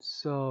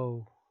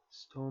So,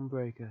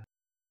 Stormbreaker.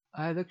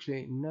 I had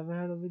actually never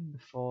heard of it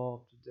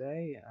before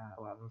today.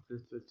 Well, not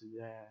for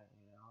today,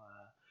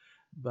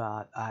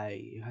 but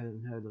I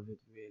hadn't heard of it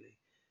really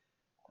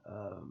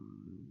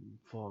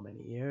for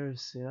many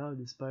years.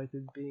 Despite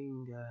it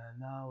being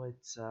now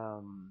it's like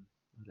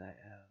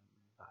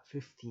about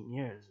 15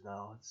 years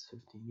now. It's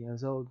 15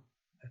 years old.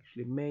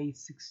 Actually, made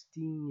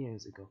 16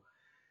 years ago.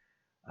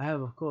 I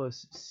have, of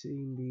course,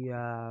 seen the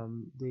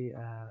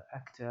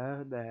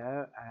actor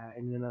there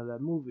in another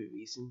movie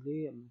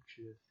recently. I'm not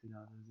sure if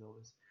there's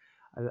always.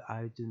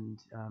 I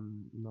didn't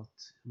not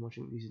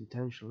watching these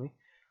intentionally.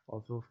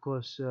 Although, of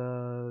course,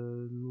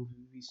 the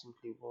movie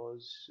recently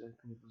was I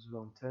think it was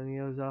around 10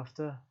 years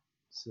after,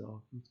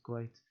 so not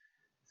quite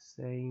the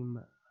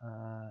same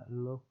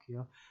look,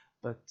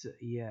 But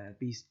yeah,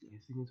 Beastly, I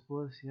think it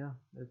was, yeah.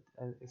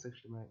 It's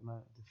actually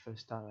the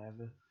first time I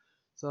ever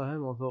saw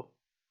him. Although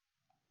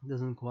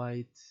doesn't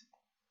quite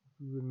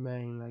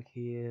remain like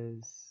he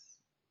is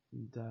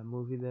in the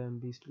movie there in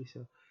Beastly.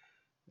 So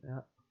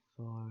yeah,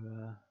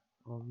 for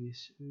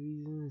obvious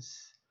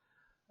reasons.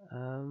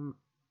 Um,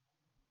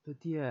 but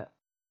yeah,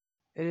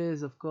 it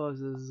is of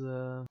course as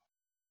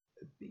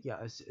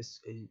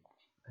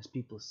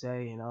people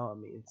say, I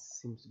mean, it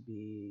seems to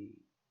be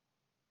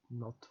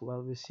not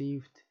well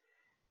received.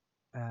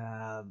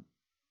 Um,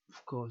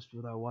 of course,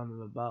 what I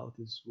wonder about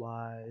is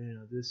why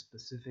this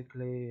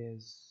specifically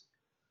is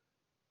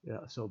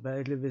so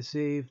badly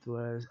received,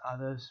 whereas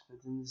others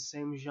within the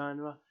same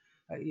genre,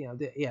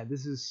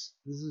 this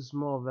is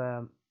more of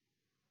a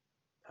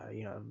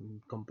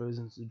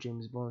comparisons to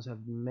James Bonds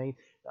have been made.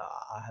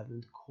 I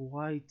haven't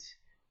quite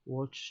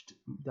watched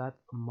that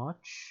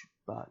much,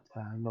 but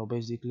I know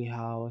basically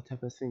how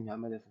type of thing. I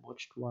might have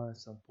watched one at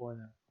some point.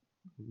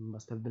 It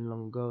must have been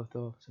long ago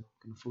though, so I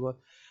kind of forgot.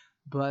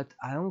 But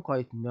I don't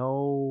quite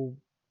know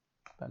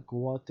like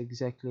what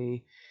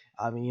exactly.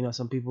 I mean,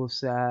 some people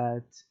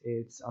said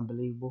it's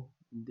unbelievable.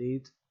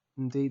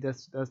 Indeed,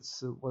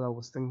 that's what I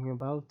was thinking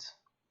about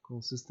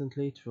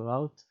consistently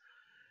throughout.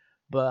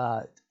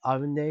 But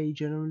aren't they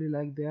generally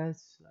like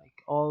that?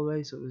 Like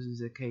always, or is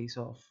this a case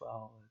of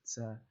it's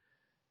a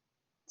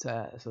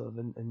sort of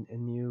a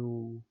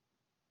new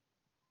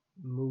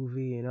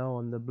movie,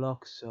 on the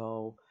block?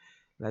 So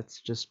let's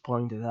just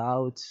point it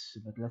out,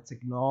 but let's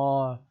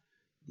ignore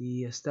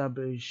the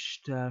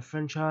established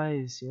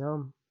franchise,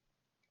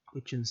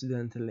 which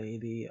incidentally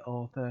the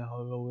author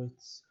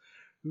Horowitz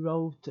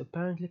wrote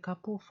apparently a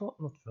couple for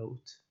not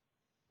wrote.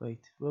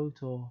 Wait,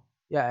 wrote or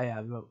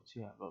wrote,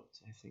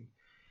 I think.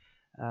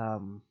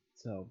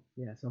 So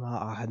yeah,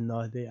 somehow I had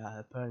no idea.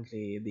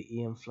 Apparently, the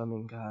Ian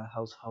Fleming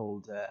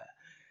household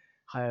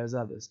hires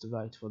others to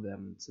write for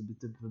them. It's a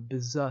bit of a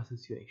bizarre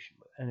situation,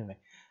 but anyway,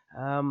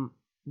 um,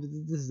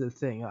 this is the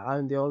thing.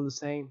 Aren't they all the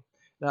same?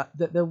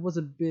 There was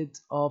a bit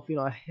of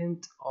a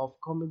hint of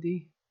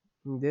comedy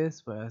in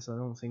this, whereas I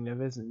don't think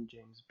there is in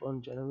James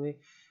Bond generally.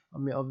 I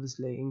mean,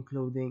 obviously,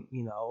 including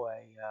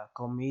a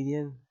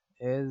comedian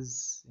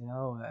is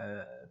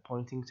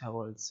pointing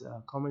towards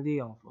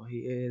comedy, although he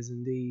is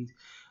indeed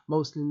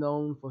mostly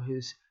known for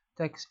his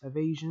tax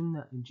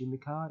evasion in Jimmy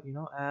Carr,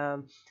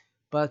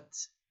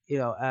 but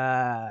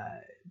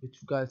with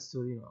regards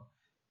to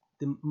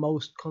the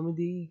most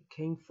comedy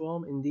came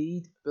from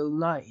indeed Bill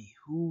Nye,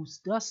 who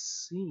does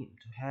seem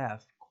to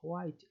have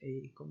quite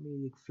a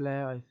comedic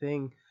flair. I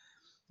think,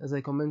 as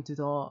I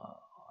commented on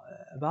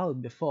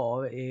about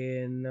before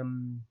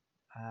in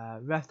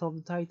Wrath of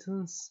the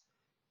Titans,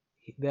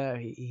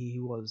 he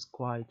was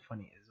quite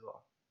funny as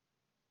well.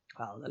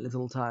 Well, the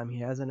little time he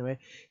has anyway.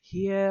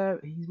 Here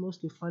he's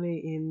mostly funny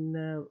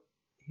in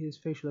his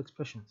facial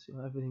expressions,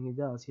 everything he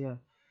does. Yeah,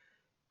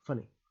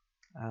 funny.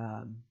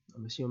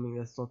 I'm assuming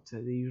that's not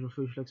the usual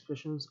facial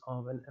expressions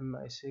of an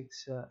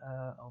MI6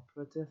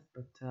 operative,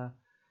 but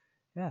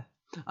yeah.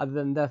 Other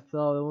than that,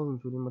 though, there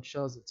wasn't really much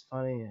else that's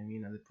funny. I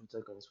mean, the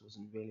protagonist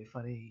wasn't really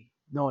funny.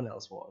 No one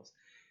else was.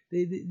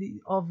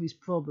 The obvious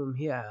problem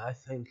here, I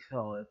think,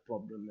 a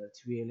problem that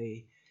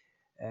really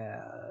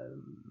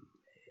um,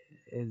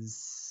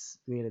 is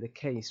really the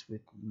case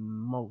with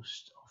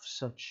most of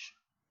such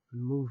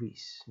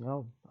movies.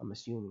 I'm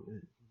assuming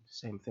the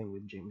same thing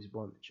with James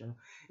Bond.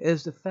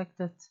 Is the fact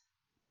that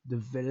the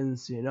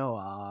villains,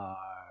 are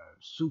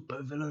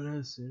super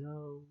villainous.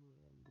 The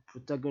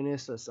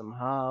protagonists are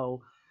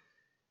somehow,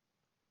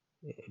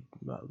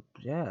 well,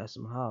 yeah,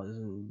 somehow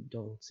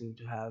don't seem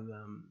to have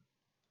a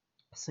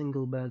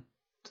single bad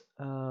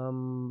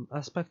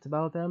aspect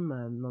about them,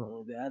 and not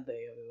only that,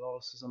 they are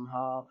also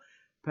somehow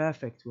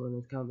perfect when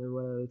it comes to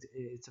whether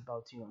it's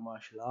about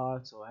martial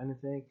arts or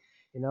anything.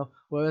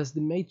 Whereas the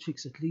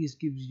Matrix at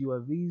least gives you a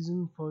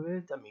reason for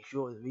it. I mean,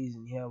 sure, the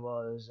reason here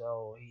was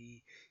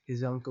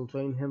his uncle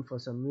trained him for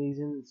some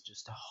reason. It's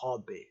just a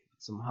hobby.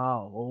 But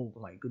somehow, oh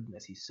my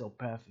goodness, he's so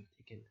perfect.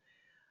 He can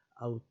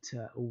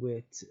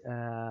outwit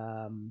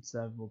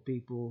several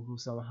people who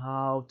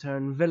somehow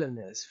turn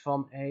villainous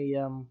from a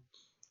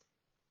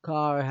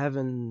car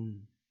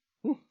heaven.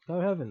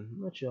 Car heaven.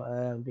 I'm not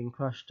sure. Being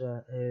crushed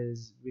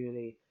is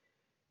really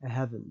I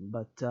haven't,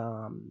 but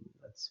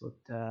that's what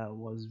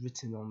was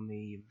written on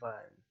the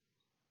van.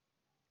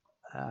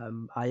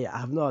 I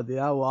have no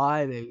idea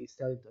why they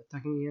started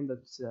attacking him.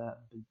 That's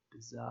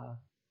bizarre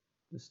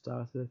to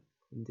start with,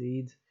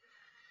 indeed.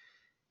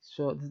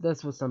 So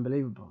that's what's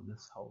unbelievable.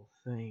 This whole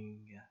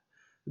thing.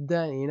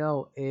 Then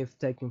if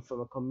taken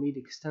from a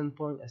comedic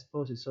standpoint, I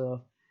suppose it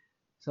sort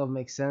of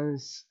makes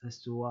sense as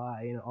to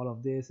why all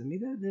of this. I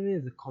mean, there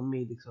is a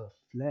comedic sort of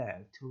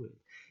flair to it.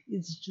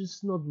 It's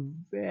just not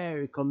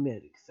very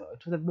comedic, so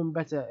it would have been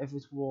better if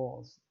it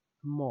was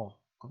more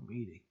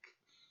comedic.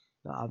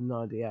 Now, I have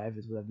no idea if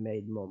it would have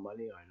made more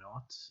money or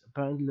not.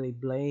 Apparently, they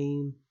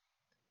blame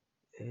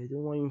the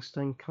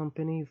Weinstein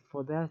Company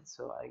for that,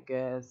 so I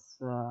guess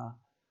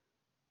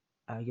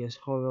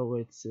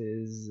Horowitz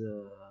is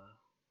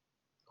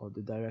or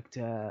the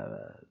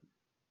director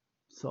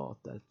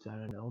thought that I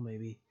don't know,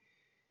 maybe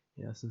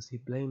since he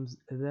blames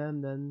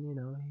them, then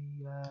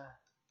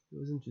he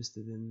was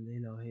interested in the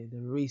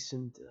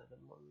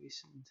more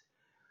recent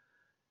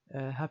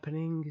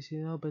happenings,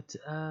 but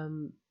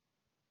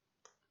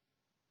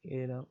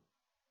you know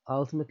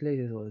ultimately it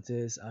is what it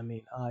is. I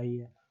mean,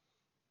 I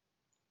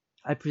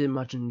pretty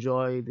much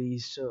enjoy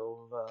these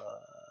sort of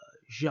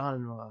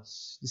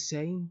genres the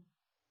same,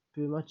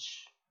 pretty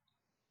much.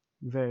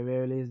 Very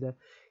rarely is that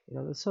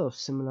they're sort of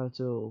similar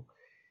to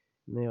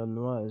neo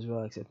noir as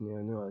well, except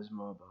neo noir is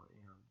more about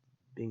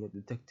being a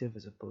detective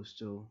as opposed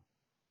to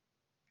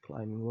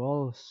climbing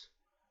walls.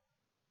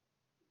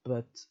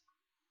 But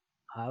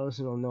I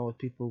also don't know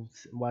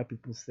why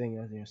people think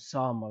that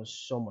some are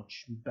so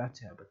much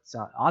better, but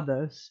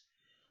others,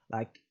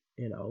 like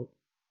you know,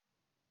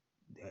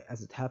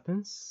 as it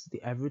happens,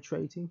 the average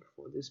rating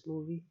for this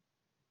movie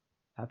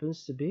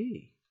happens to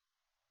be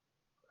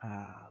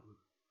um,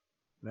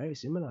 very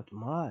similar to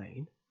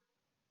mine,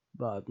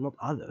 but not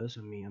others.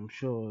 I mean, I'm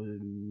sure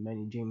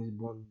many James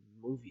Bond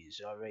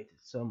movies are rated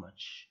so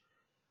much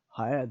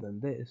higher than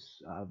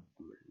this. I've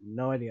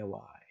no idea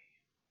why.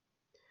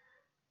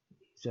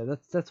 So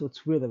that's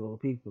what's weird about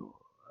people.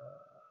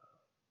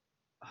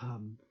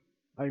 Um,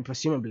 I mean,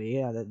 presumably,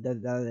 yeah,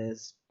 that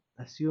is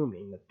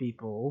assuming that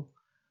people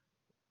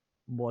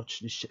watch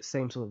the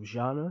same sort of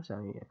genres. I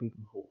mean,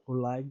 people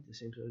who like the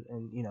same sort of,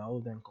 and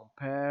then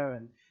compare.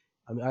 And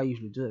I mean, I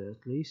usually do it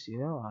at least.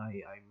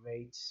 I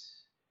rate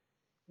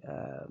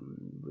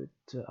with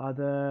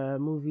other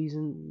movies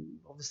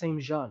of the same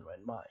genre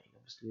in mind.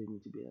 Obviously, they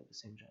need to be of the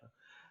same genre.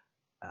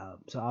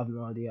 So I have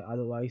no idea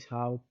otherwise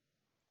how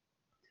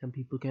some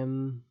people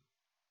can.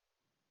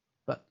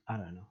 But I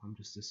don't know. I'm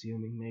just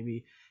assuming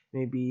maybe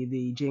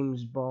the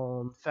James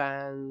Bond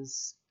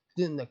fans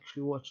didn't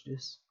actually watch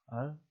this. I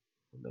don't know.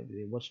 Maybe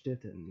they watched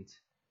it and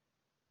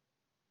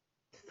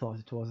thought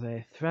it was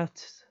a threat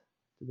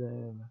to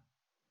the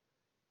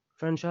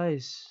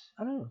franchise.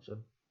 I don't know. So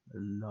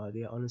no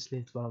idea. Honestly,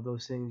 it's one of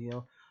those things.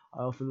 I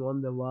often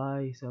wonder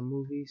why some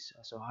movies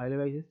are so highly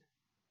rated,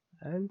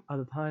 and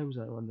other times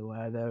I wonder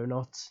why they're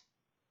not.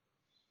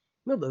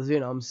 Not as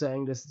I'm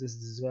saying this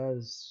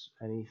deserves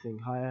anything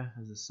higher.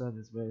 As I said,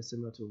 it's very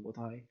similar to what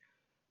I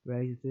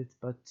rated it,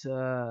 but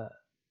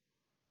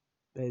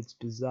it's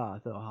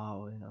bizarre though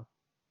how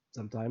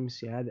sometimes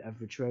the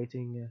average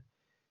rating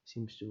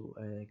seems to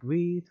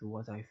agree to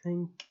what I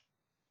think.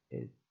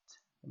 It,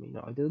 I mean,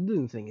 no, I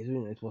didn't think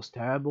it was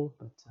terrible,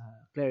 but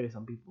clearly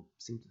some people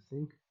seem to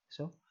think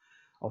so.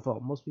 Although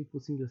most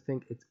people seem to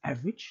think it's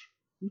average,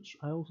 which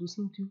I also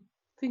seem to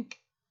think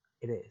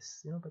it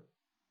is. But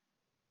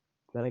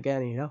then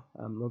again,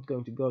 I'm not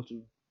going to go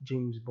to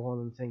James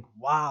Bond and think,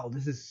 wow,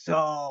 this is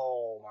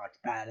so much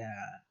better.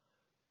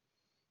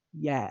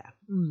 Yeah,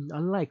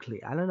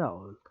 unlikely. I don't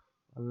know,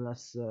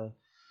 unless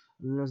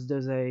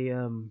there's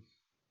a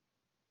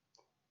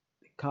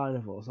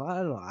carnival. So I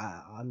don't know.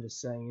 I'm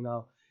just saying,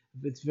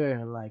 it's very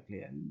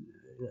unlikely, and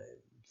uh,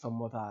 from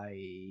what my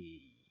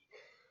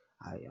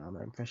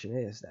impression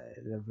is that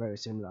they're very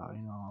similar.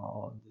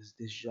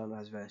 This genre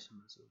is very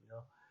similar. So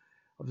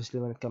obviously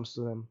when it comes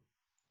to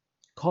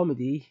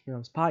comedy,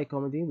 spy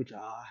comedy, which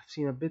I've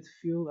seen a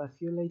few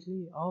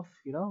lately of,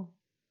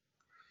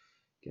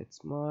 Get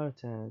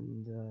Smart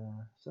and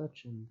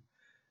such, and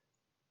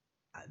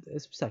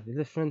it's slightly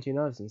different,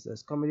 since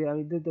there's comedy. I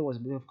mean, there was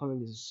a bit of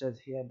comedy, as I said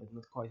here, but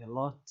not quite a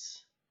lot.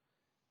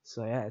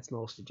 So yeah, it's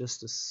mostly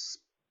just a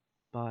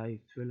spy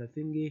thriller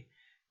thingy.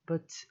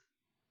 But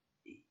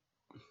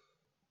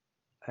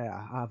yeah,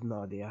 I have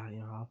no idea,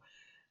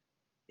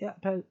 Yeah,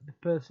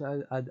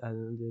 personally, I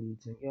didn't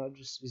think.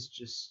 Just it's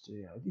just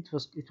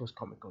it was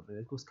comical.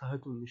 Really. It was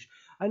cartoonish.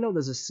 I know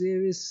there's a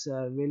series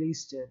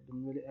released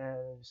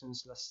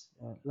since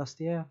last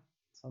year,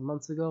 some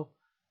months ago.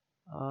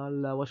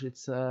 I'll watch it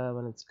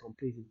when it's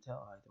completed.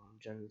 I don't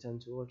generally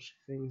tend to watch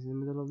things in the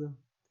middle of them.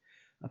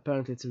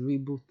 Apparently, it's a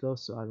reboot though,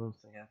 so I don't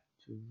think I have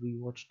to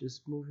rewatch this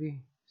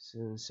movie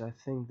since I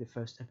think the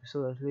first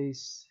episode at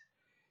least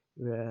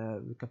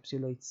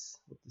recapitulates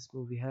what this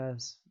movie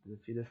has with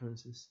a few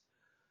differences.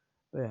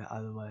 But yeah,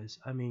 otherwise,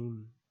 I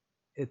mean,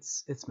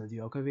 it's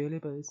mediocre really,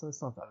 but it's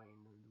not. I mean,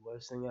 the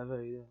worst thing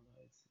ever either.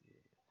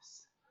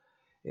 It's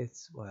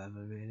It's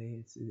whatever,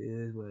 really. It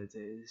is what it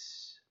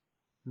is.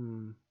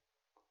 Hmm.